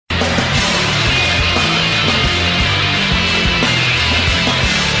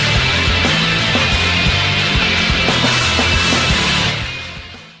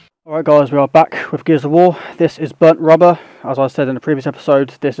Right guys, we are back with Gears of War. This is Burnt Rubber. As I said in the previous episode,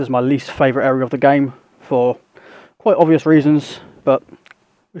 this is my least favourite area of the game for quite obvious reasons, but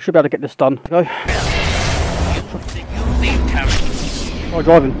we should be able to get this done. Go. Try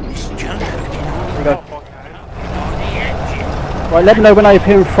driving. There we go. Right, let me know when I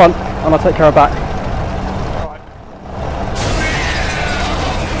appear in front and I'll take care of back.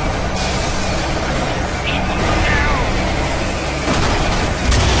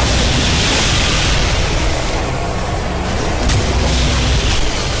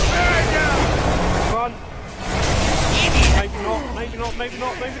 Maybe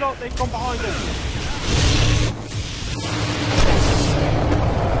not, they've gone behind us.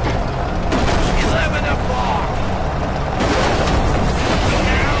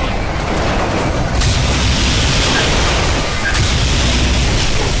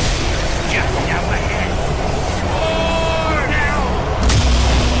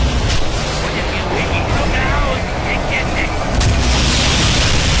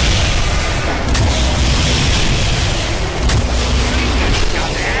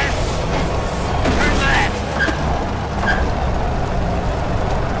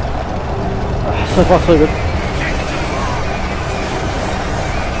 So far so good.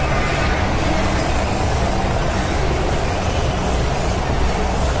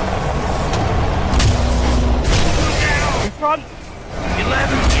 In front!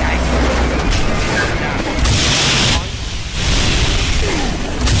 11!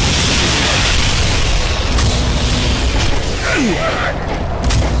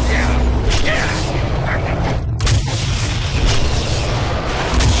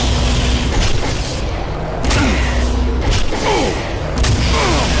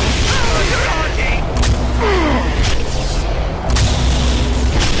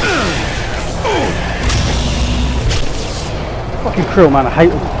 Fucking crew, man, I hate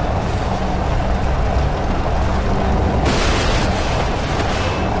them.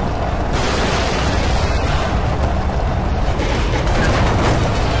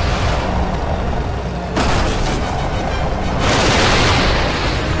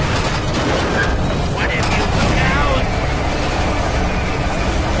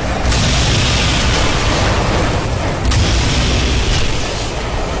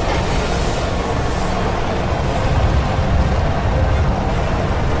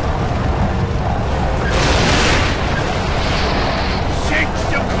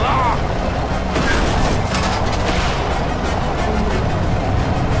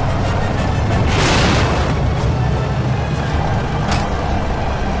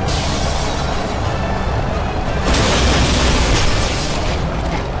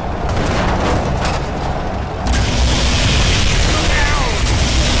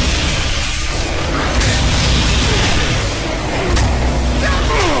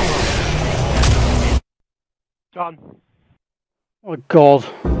 Done. Oh my god.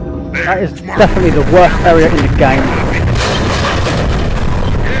 That is definitely the worst area in the game.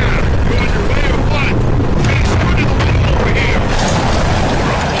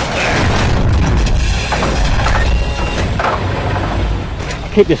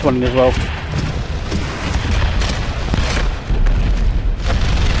 Keep this one in as well.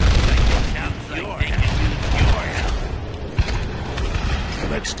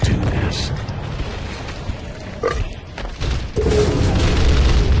 Let's do this.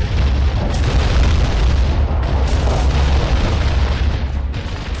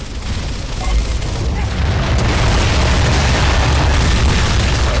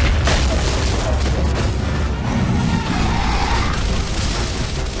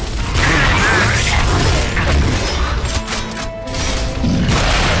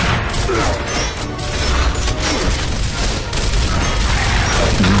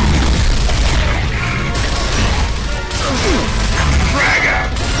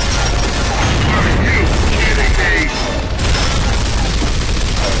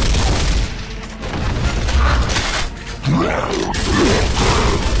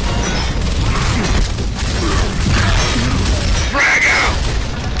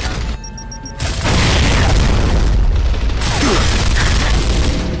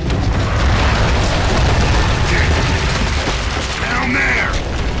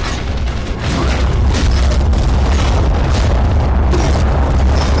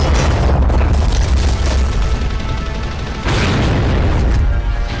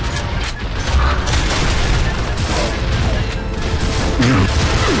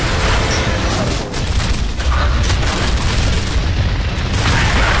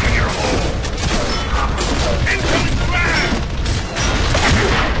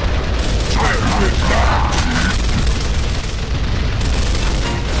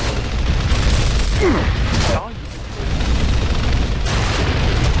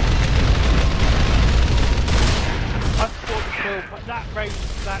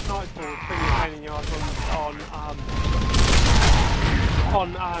 that nightfall was pretty pain in the arse on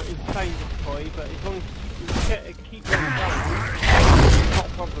insane difficulty, but as long as you keep going, not a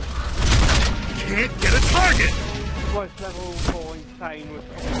problem. Can't get a target! Worst level for insane was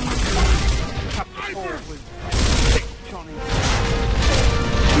chapter 4 was Johnny.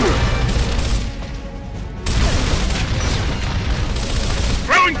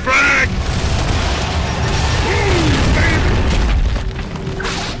 Throwing frag!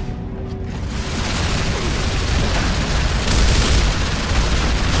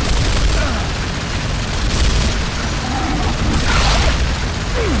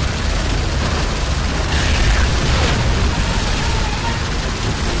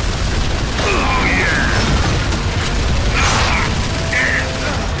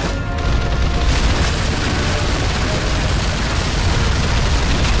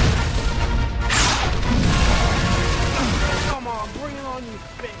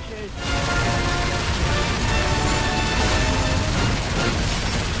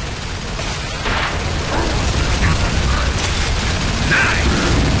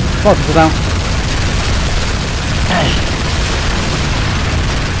 Multiple down.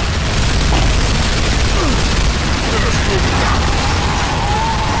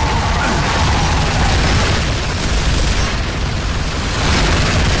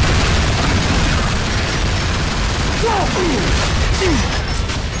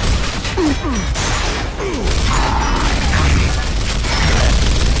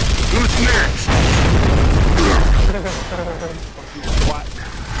 Who's next? What?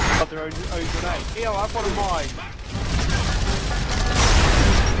 Got their own grenade. Yo, I've got a mine.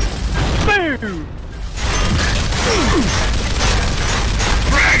 Boom!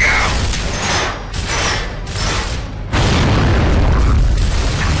 Frag out!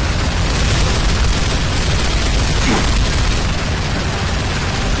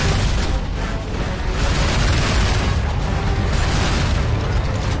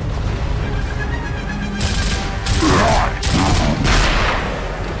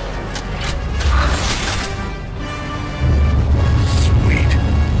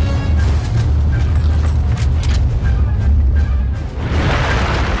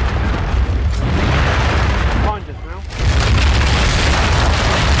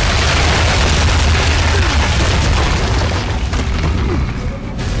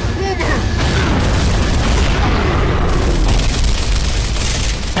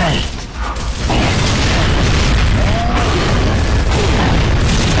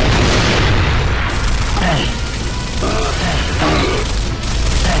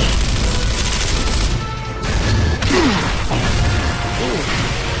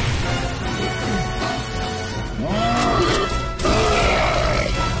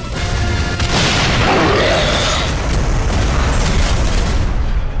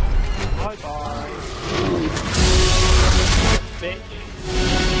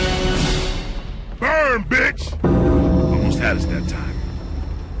 Burn, bitch! Almost had us that time.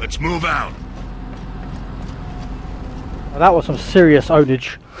 Let's move out. Well, that was some serious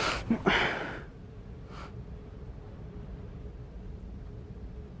ownage.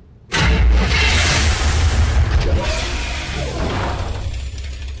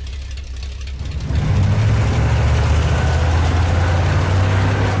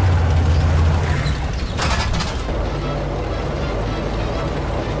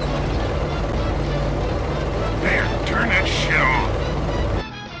 There, turn that shit off.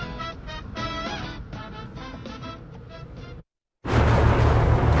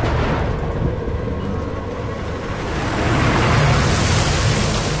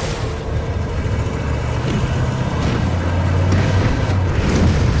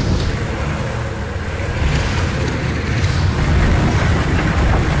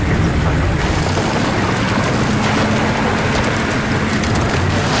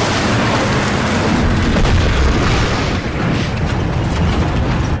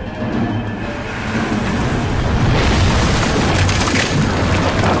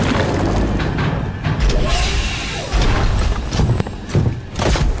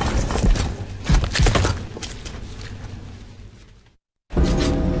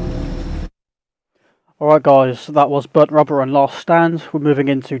 Alright guys, that was Burnt Rubber and Last Stand. We're moving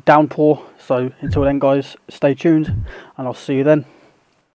into Downpour, so until then guys, stay tuned and I'll see you then.